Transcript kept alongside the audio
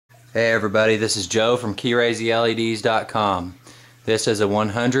Hey everybody, this is Joe from keyrazyleds.com. This is a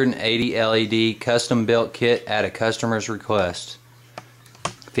 180 LED custom built kit at a customer's request,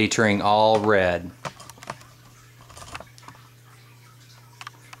 featuring all red.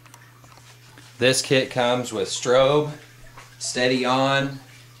 This kit comes with strobe, steady on,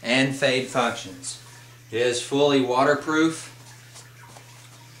 and fade functions. It is fully waterproof.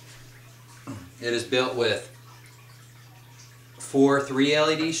 It is built with 4 3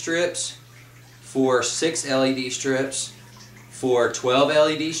 LED strips, 4 6 LED strips, 4 12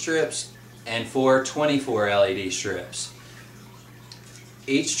 LED strips, and 4 24 LED strips.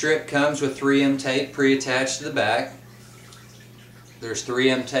 Each strip comes with 3M tape pre-attached to the back. There's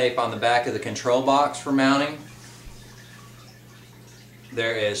 3M tape on the back of the control box for mounting.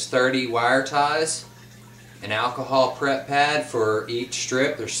 There is 30 wire ties, an alcohol prep pad for each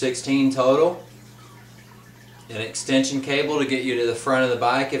strip. There's 16 total. An extension cable to get you to the front of the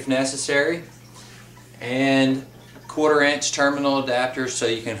bike if necessary, and 1/4 inch terminal adapters so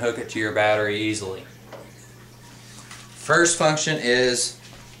you can hook it to your battery easily. First function is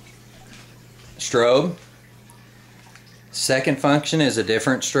strobe. Second function is a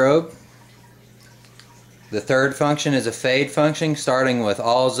different strobe. The third function is a fade function, starting with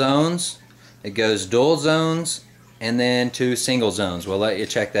all zones. It goes dual zones and then 2 single zones. We'll let you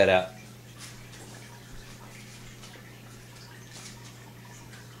check that out.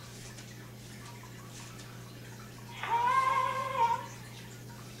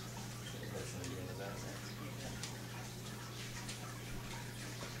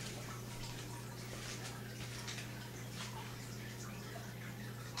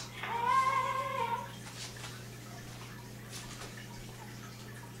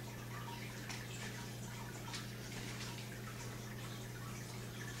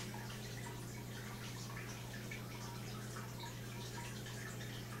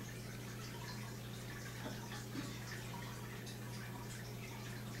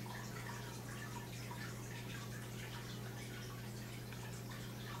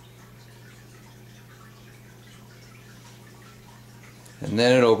 And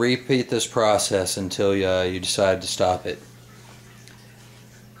then it'll repeat this process until you decide to stop it.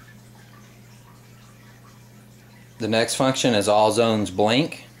 The next function is all zones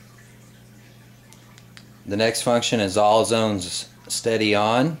blink. The next function is all zones steady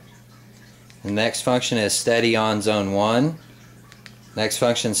on. The next function is steady on zone 1. Next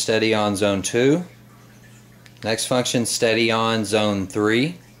function steady on zone 2. Next function steady on zone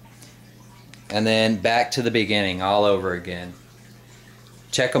 3. And then back to the beginning all over again.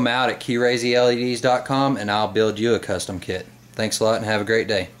 Check them out at keyrazyleds.com and I'll build you a custom kit. Thanks a lot and have a great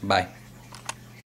day. Bye.